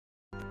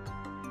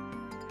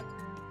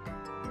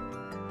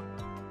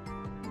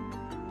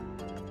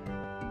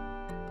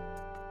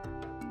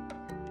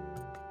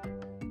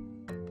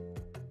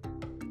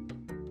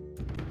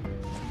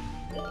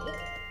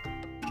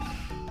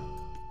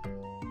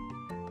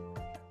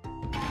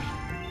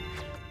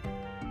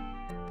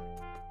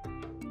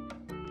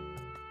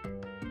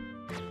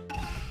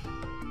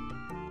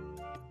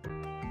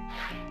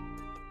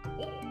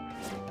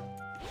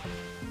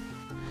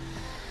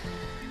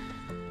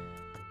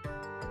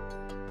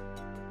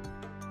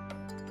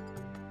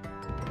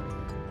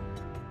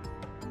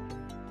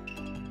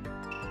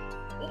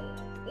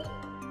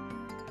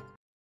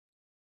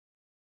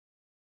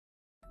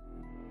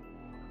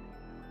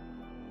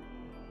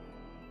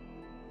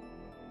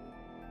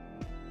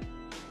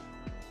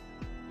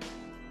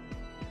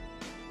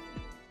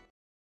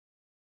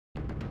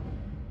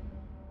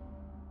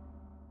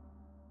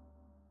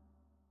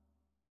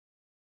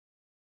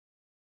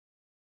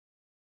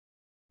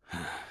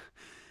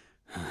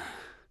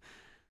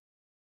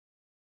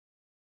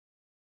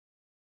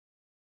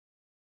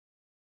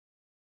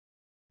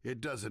It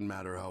doesn't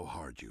matter how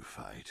hard you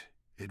fight.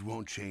 It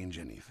won't change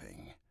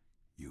anything.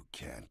 You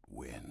can't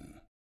win.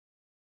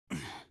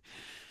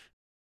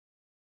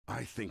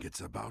 I think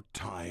it's about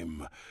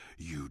time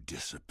you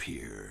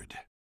disappeared.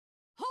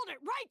 Hold it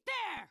right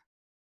there!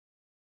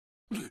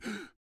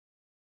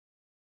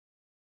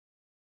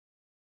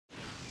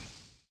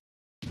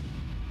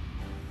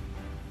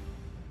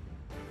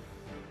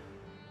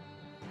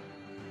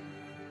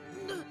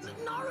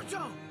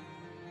 Naruto!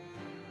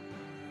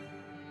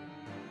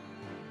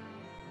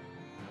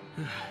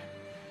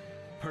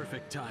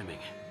 Perfect timing.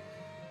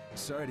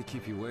 Sorry to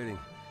keep you waiting.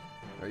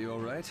 Are you all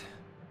right?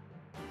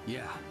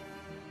 Yeah,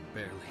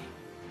 barely.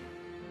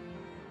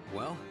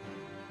 Well,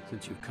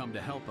 since you've come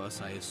to help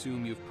us, I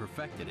assume you've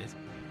perfected it.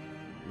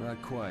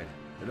 Not quite.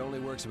 It only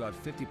works about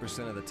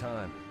 50% of the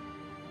time.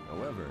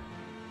 However,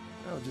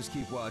 I'll just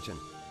keep watching.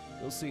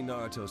 You'll see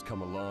Naruto's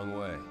come a long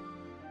way.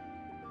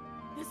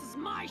 This is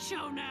my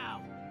show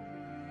now!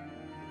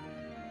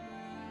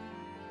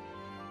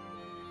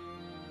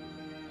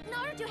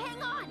 Naruto,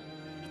 hang on!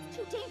 It's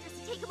too dangerous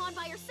to take him on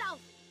by yourself!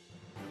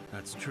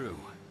 That's true.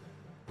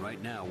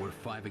 Right now, we're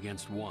 5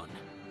 against 1.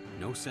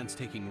 No sense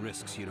taking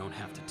risks you don't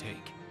have to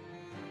take.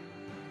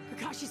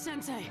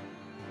 Kakashi-sensei!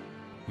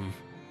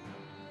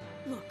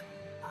 Look,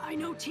 I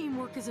know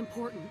teamwork is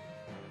important.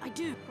 I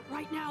do, but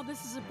right now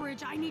this is a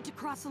bridge I need to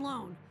cross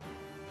alone.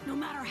 No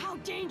matter how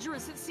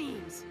dangerous it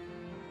seems.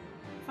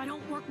 If I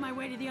don't work my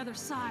way to the other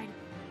side,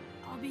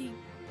 I'll be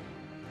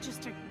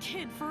just a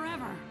kid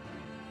forever.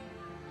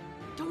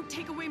 Don't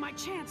take away my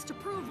chance to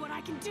prove what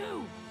I can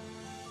do!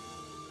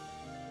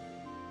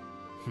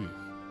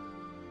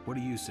 What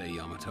do you say,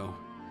 Yamato?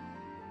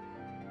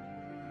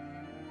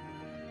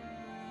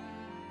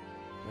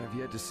 I've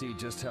yet to see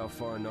just how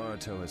far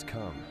Naruto has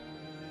come.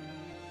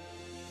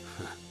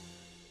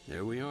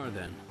 There we are,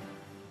 then.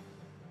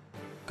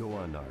 Go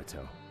on,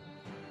 Naruto.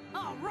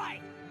 All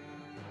right!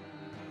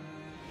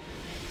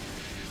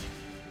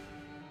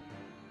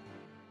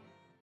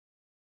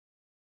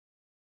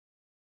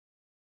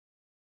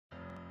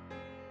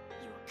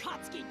 You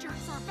Akatsuki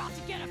jerks are about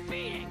to get a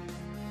beating!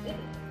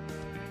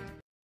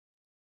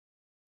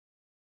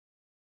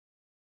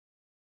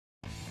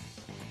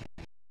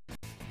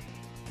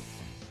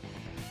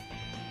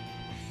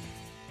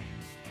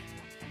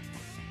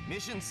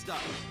 Mission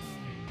start.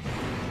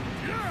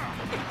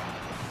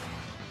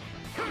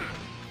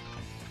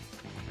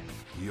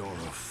 You're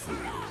a fool.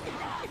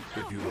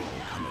 If you'd all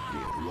come at me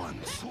at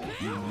once,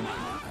 you might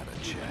have had a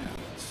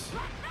chance.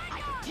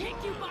 I can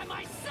take you by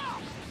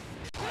myself!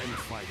 I'm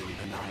fighting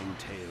the Nine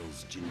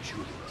Tails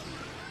Jinchuriki.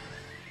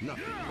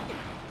 Nothing but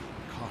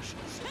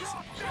cautious.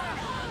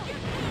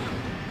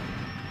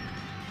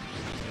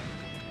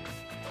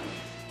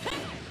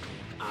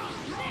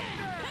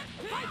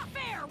 Fight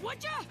fair,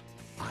 would ya?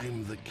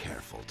 I'm the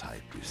careful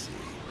type, you see.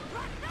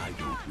 I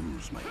don't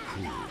lose my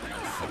cool in a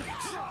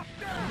fight.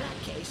 In that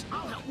case,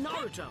 I'll help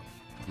Naruto.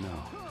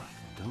 No,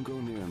 don't go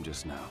near him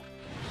just now.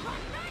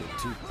 Get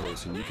too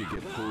close and you could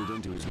get pulled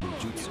into his new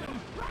jutsu.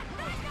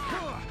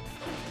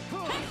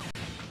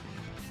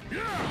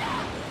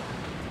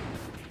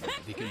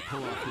 If he can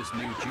pull off this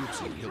new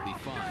jutsu, he'll be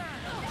fine.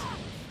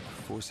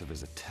 The force of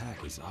his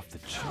attack is off the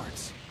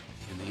charts.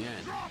 In the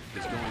end,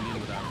 he's going in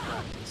without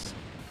practice.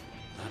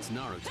 That's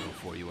Naruto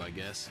for you, I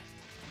guess.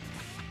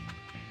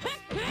 To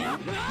think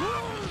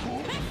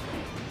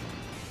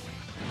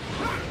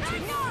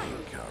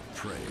our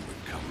prey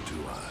would come to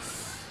us.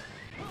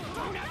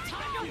 Don't have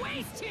time to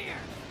waste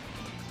here!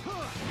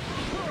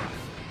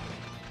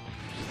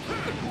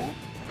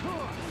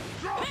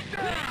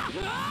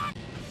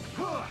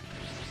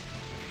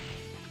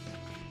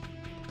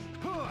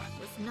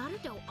 Was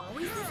Naruto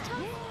always this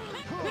tough?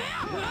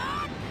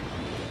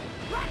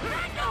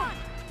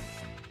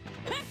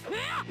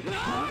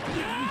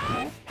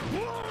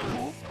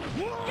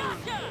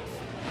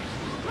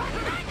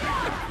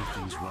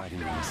 Everything's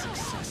riding on the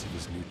success of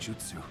his new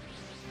jutsu.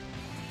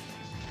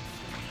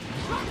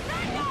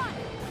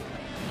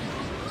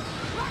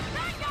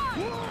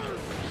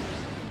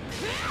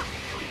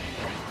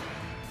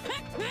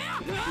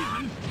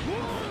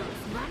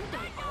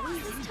 Naruto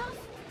always this tough?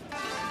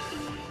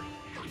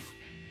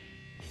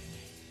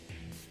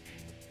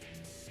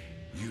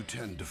 You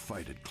tend to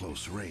fight at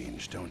close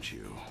range, don't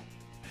you?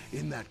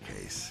 In that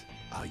case,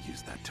 I'll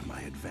use that to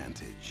my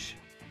advantage.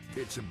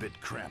 It's a bit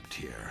cramped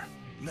here.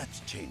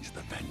 Let's change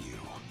the venue.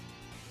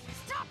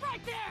 Stop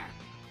right there!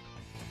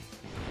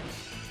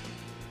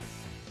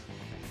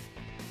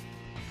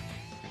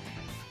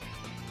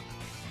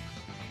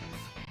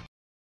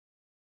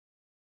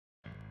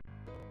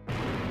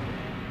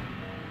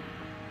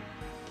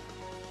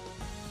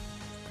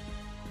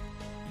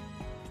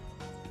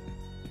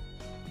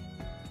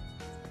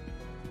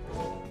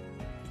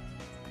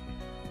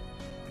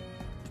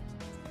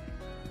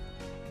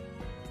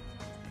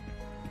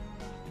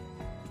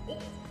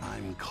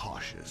 I'm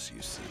cautious,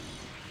 you see.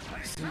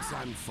 Since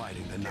I'm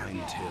fighting the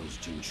Nine-Tails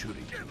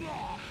Jinchuriki,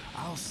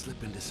 I'll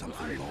slip into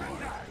something more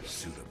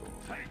suitable.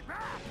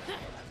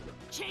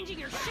 Changing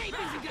your shape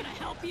isn't gonna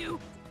help you!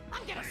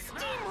 I'm gonna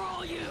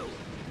steamroll you!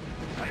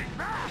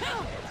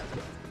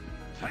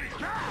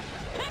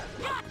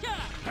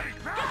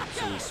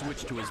 So he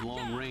switched to his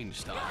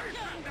long-range style.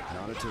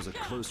 Naruto's a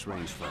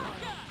close-range fighter,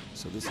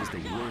 so this is the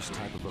worst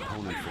type of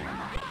opponent for him.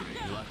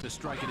 You'll have to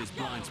strike at his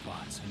blind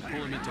spots and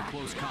pull him into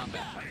close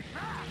combat. We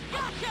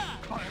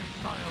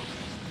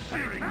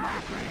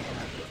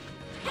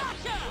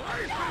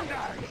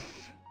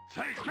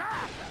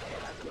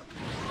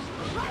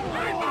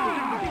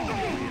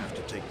have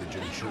to take the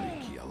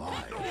Jinchuriki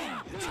alive.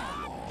 It's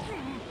our law.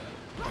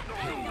 A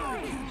pity I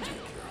can't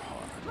take your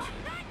heart.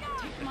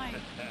 Take my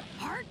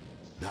heart?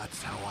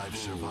 That's how I've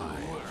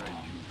survived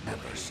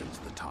ever since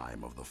the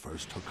time of the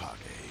first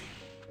Hokage.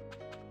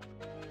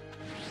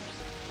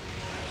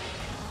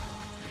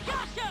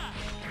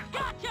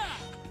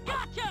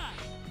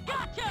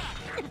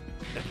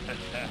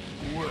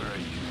 Where are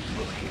you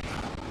looking?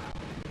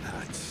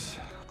 That's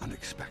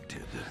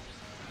unexpected.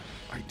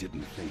 I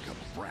didn't think a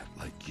brat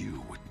like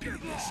you would be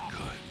this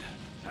good.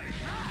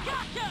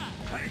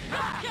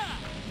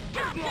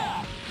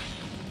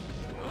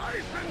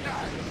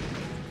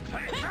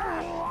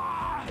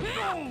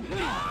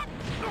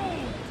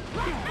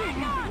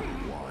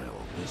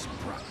 While this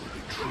brat will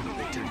be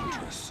truly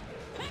dangerous,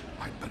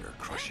 I'd better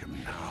crush him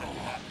now.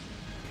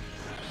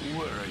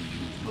 Where are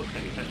you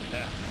looking?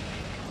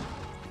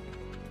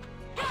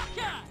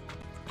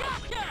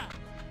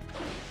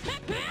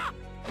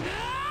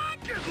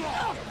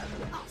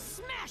 I'll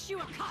smash you,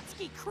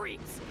 Akatsuki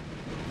Creeps!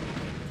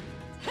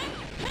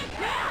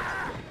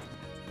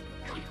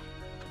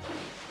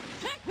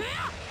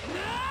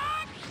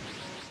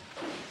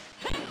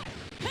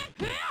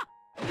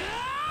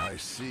 I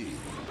see.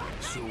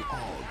 So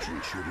all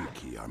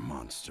Jinchuriki are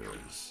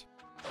monsters.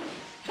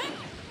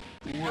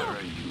 Where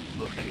are you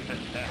looking?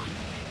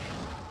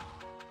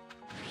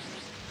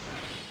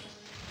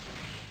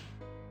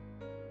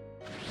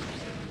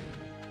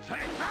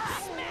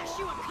 Smash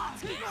you,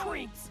 Akatsuki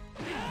Creeps!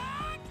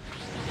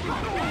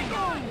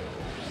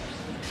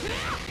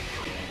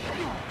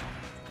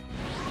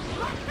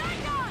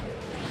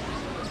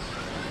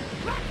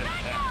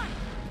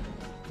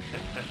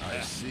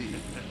 I see.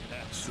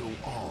 So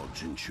all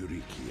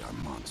Jinchuriki are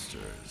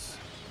monsters.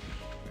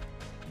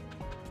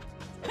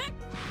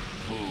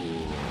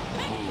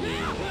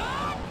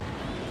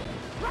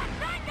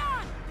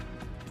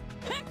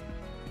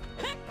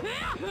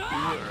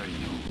 Where are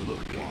you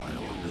looking?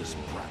 While this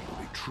brat will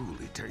be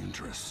truly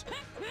dangerous,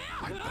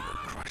 I'd better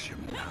crush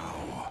him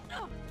now.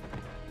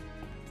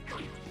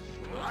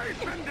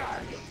 Life and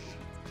dice!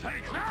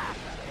 Take that!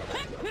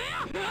 Take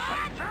that!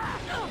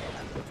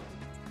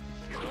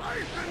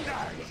 Life and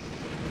dice!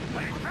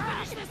 Take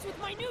that! Finish this with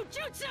my new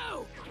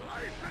jutsu!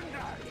 Life and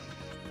dice!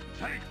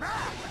 Take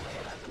that!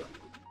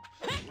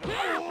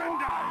 Life and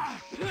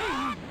dice!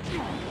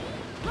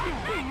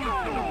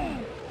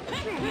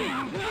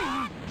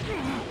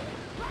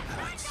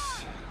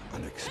 That's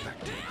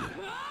unexpected.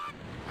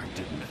 I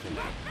didn't think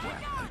a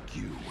brat like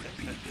you would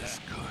be this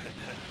good.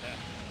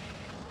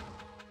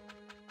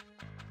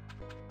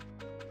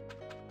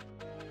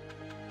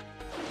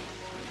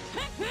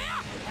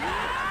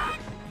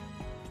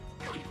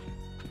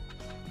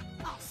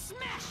 I'll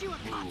smash you,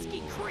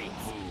 Akatsuki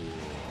Creeps!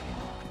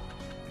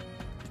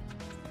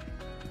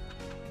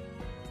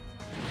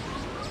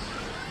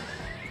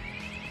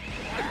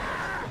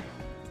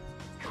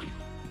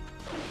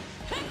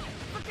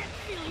 Forget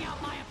feeling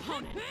out my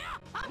opponent!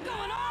 I'm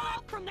going all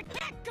out from the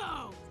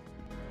get-go!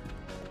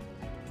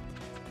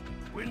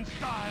 Wind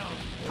style!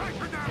 Try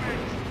for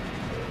damage!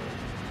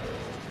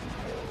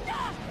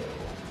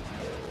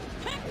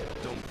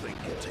 Don't think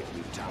you'll take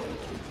me down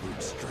through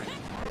brute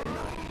strength.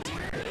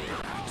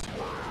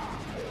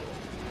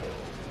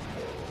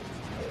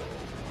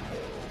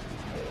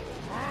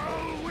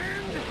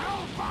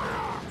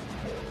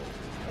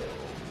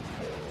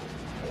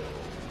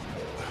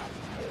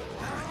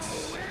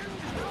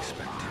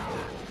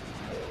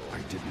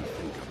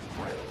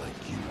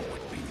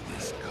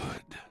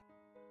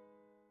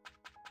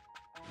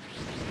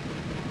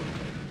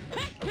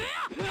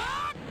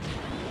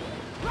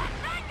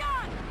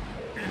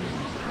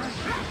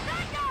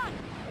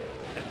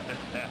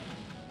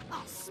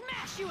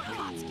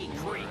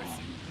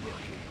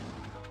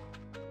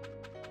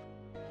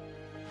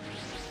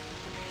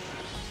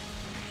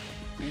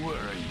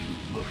 Where are you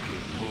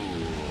looking,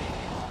 fool?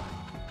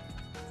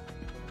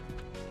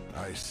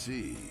 I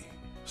see.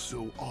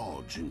 So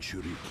all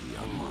Jinchuriki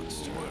are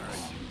monsters. Where are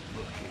you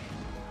looking?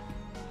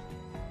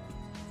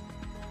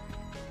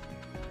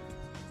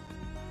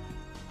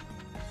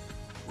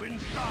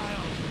 Wind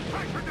style!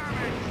 Pressure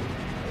damage!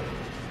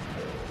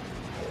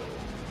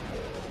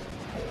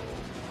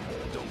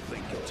 Don't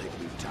think you'll take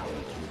me down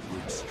through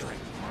brute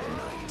strength.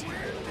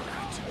 Nine-tailed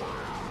rat.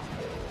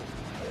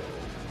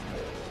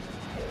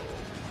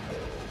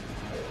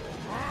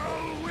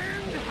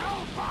 Whirlwind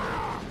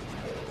hellfire!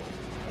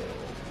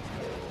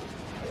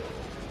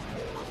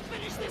 I'll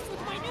finish this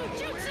with my new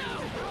jutsu!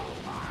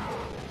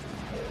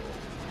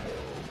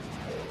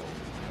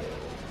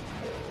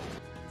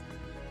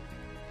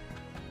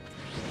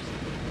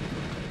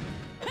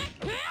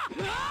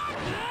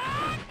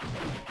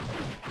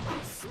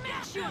 I'll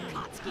smash your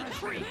Akatsuki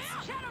trees!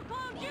 Shadow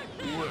Clone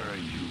Jutsu! Where are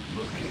you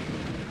looking?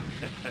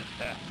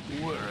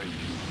 Where are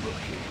you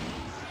looking?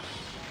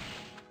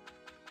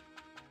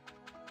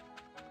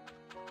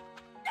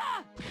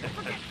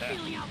 Forget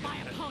feeling out my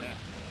opponent!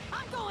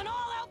 I'm going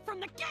all out from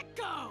the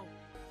get-go!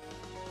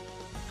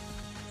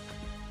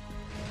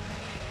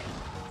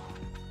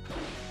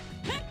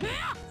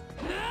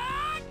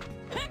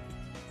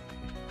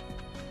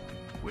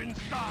 Wind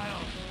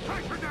style!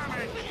 Pressure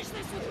damage! Finish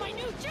this with my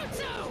new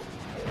jutsu!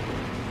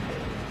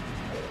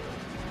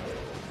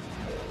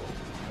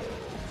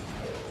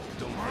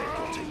 Don't think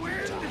you'll take me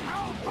down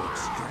through brute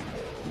strength.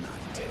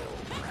 Nine-tailed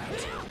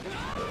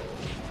rat.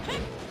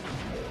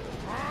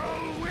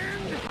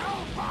 Whirlwind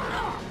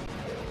hellfire!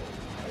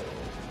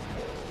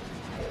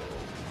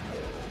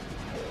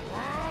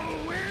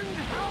 Whirlwind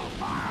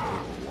hellfire!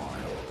 In a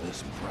while, this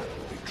brat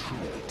will be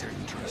truly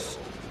dangerous.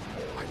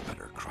 I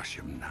better crush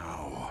him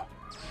now.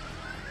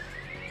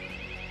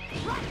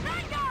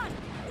 Rasengan!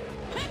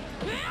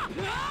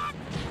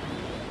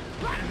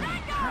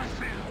 Rasengan!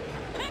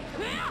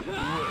 Where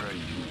are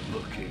you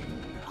looking?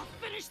 I'll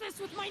finish this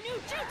with my new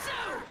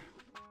jutsu!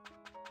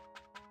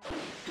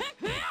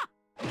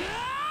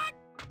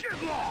 Get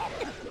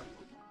lost!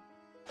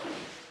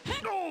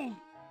 No!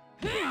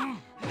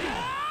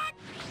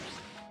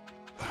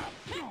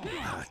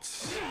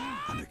 That's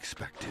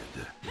unexpected.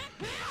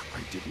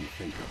 I didn't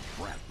think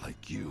a brat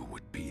like you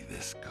would be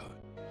this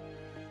good.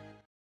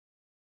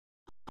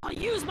 I'll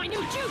use my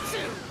new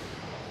jutsu!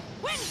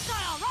 Wind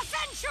style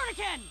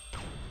Rasenshuriken!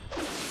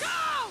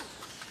 Go!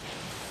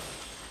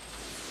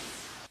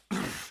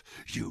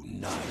 You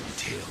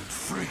nine-tailed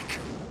freak!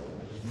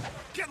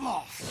 Get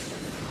lost!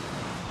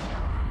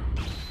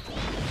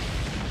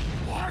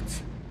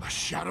 What? A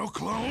shadow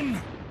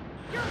clone?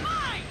 You're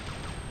mine!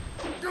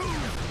 You're out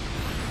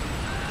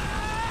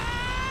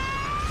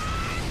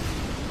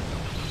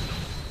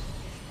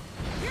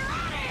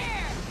of here!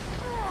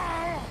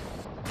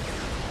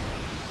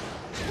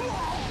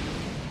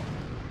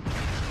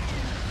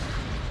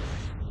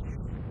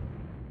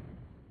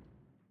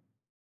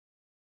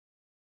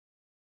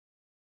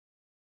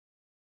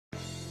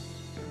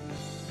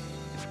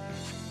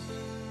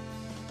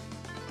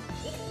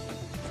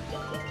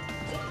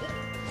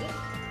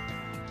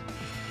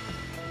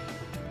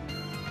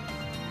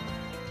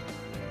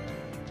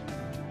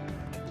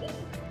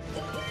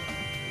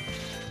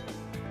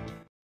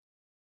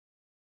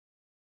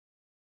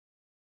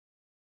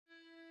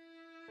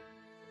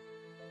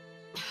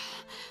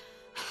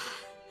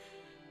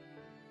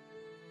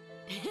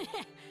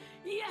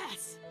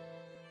 Yes!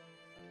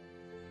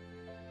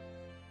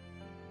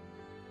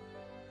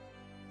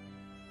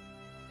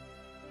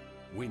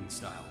 Wind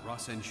style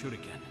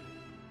Rasenshuriken.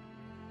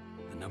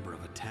 The number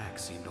of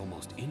attacks seemed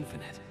almost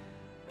infinite.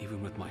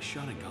 Even with my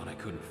Sharingan, I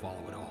couldn't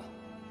follow it all.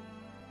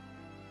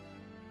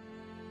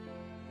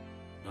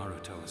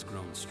 Naruto has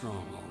grown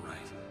strong, all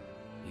right.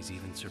 He's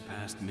even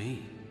surpassed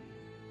me.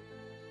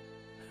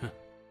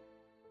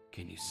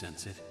 Can you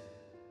sense it?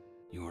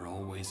 You are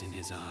always in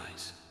his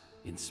eyes,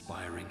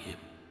 inspiring him.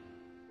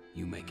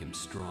 You make him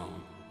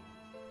strong.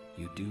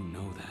 You do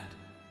know that.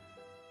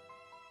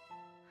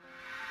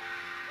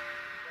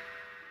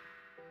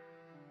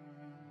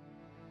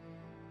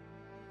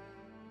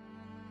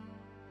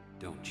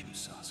 Don't you,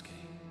 Sasuke?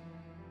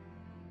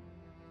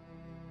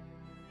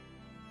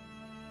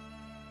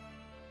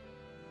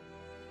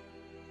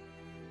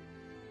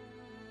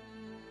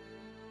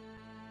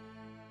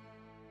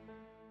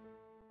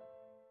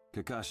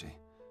 Kakashi,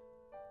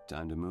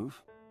 time to move?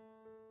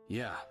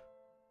 Yeah.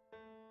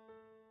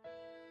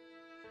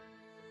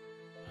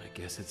 I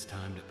guess it's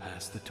time to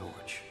pass the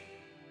torch.